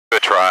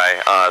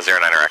try,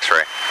 09er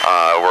X-ray.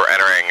 We're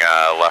entering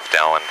left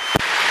downwind.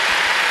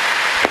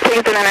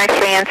 Taking 09er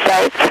X-ray in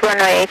sights,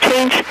 runway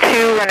change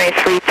to runway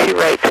 32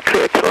 right,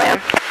 clear to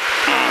land.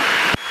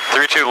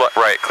 32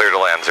 right, clear to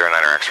land,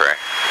 09er X-ray.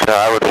 So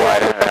I would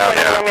widen it out.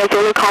 Yeah. Romeo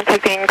Zulu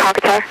contacting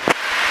Cockatoo.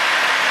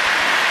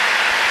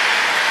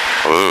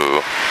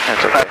 Ooh.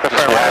 That's okay.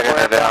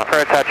 We're down for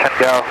a touch and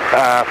go.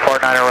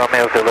 49er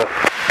Romeo Zulu.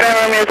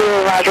 Romeo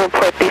Zulu, Roger,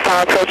 report the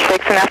final approach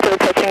fix, and after the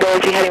touch and go,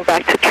 you're heading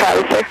back to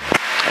Charlie, sir.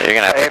 You're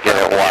going to have to get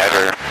it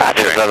wider,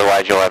 because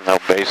otherwise you'll have no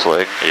base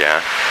leg.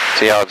 Yeah.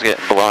 See how it's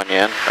getting blowing you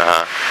in?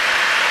 Uh-huh.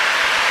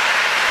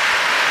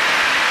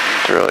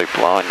 It's really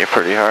blowing you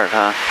pretty hard,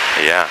 huh?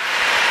 Yeah.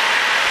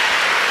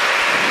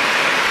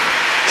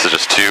 So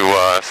just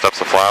 2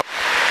 steps of flap?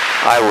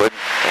 I would.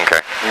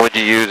 Okay. Would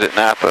you use at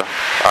Napa?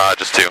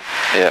 Just 2.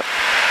 Yep,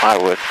 I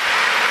would.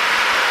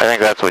 I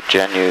think that's what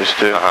Jen used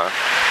too. Uh-huh.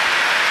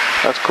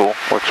 That's cool.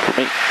 Works for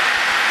me.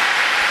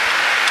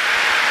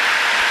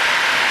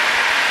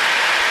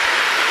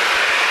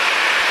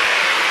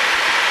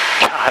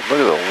 God, look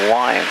at the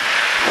line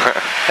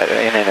at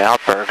In-N-Out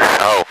Burger.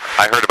 Oh,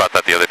 I heard about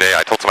that the other day.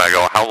 I told somebody, I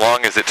go, how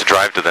long is it to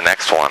drive to the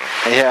next one?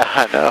 Yeah,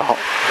 I know.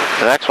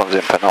 The next one's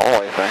in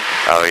Pinole, I think.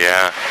 Oh,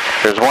 yeah.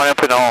 There's one in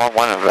Pinole and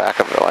one in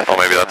Vacaville, I think.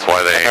 Oh, maybe that's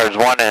why they... And there's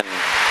one in...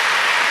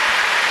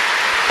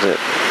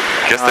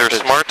 Guess they're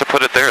smart to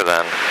put it there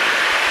then.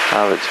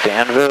 If it's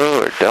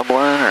Danville or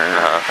Dublin or...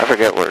 I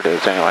forget where it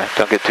is anyway.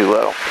 Don't get too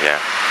low. Yeah.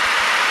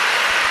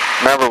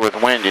 Remember,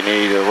 with wind, you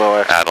need a little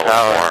extra add a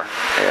little more.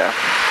 Yeah.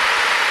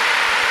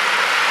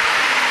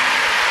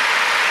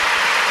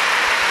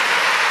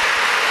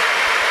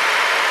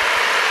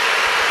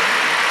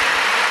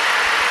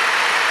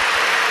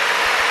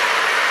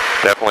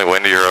 Definitely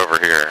windier over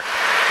here.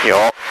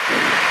 Yup.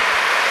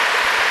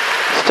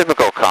 It's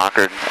typical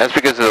Concord. That's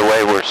because of the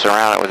way we're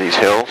surrounded with these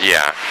hills.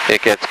 Yeah.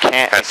 It gets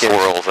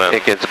swirls in.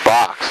 It gets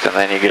boxed, and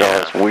then you get all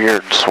this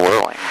weird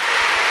swirling.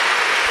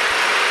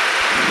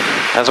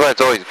 That's why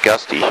it's always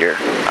gusty here.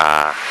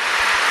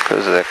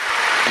 Because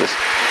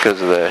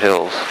of the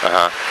hills.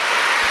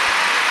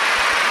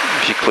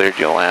 She cleared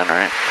you land,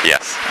 right?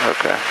 Yes.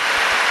 Okay.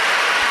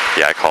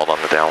 Yeah, I called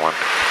on the downwind.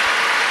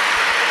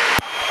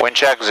 Wind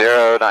check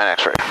 09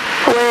 X-ray.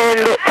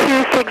 Wind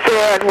 260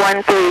 at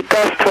 13,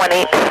 gust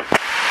 18.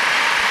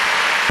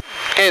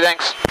 Okay,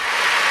 thanks.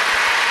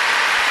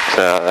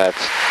 So that's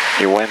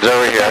your wind's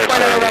over here.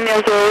 So you'll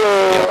need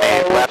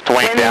left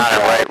wing down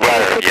and right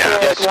rudder.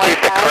 Yeah. Just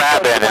keep the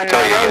crab in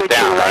until you get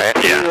down, right?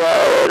 Yeah.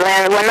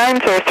 Land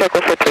 19 for a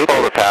circle for 3.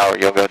 Pull the power,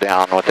 you'll go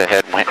down. With the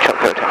headwind, you'll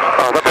go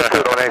down.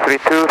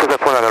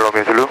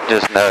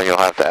 Just know you'll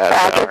have to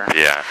add power.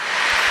 Yeah.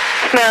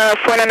 No,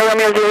 49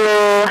 Romeo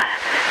Zulu.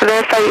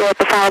 Verify you at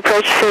the final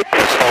approach fix.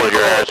 Hold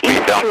your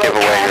airspeed, don't give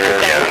away your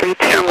airspeed.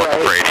 Yeah, I'm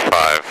looking for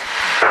 85.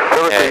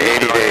 Yeah,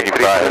 80 to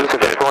 85 is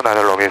good.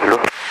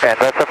 And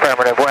that's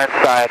affirmative. We're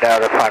inside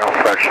the final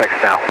approach fix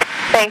now.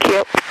 Thank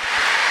you.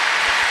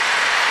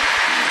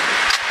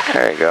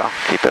 There you go.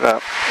 Keep it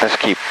up. Just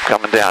keep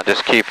coming down.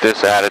 Just keep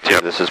this attitude.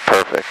 Yep. This is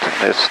perfect.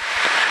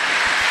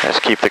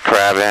 Just keep the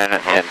crab in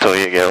until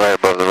you get right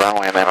above the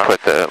runway, and then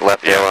put the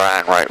left aileron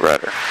and right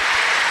rudder.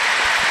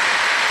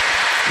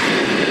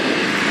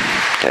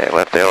 Okay,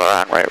 left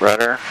aileron, right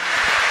rudder.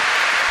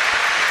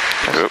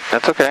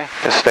 That's okay.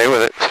 Just stay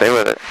with it. Stay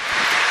with it.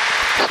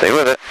 Stay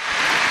with it.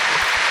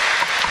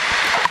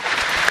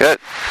 Good.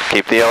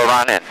 Keep the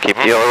aileron in. Keep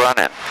the aileron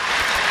in.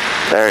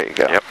 There you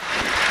go. Yep.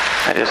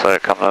 I just let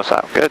it come no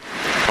sound. Good.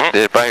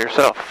 Did it by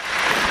yourself.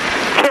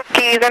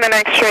 Keys and an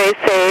X-ray,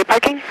 say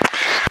parking.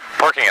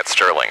 Parking at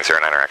Sterling,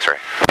 09er X-ray.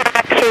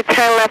 X-ray,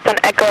 turn left on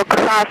Echo,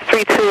 cross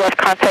 32 left,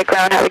 contact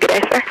ground. Have a good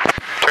day, sir.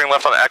 Turning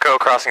left on Echo,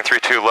 crossing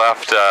 32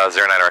 left,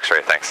 09er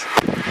X-ray, thanks.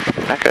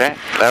 Okay,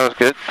 that was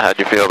good. How'd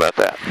you feel about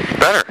that?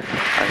 Better.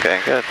 Okay,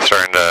 good.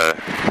 Starting to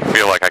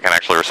feel like I can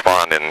actually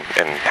respond in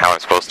how I'm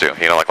supposed to.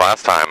 You know, like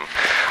last time,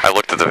 I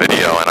looked at the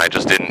video and I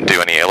just didn't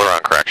do any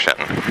aileron correction.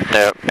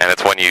 Yep. And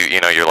it's when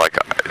you're like,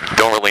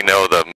 don't really know the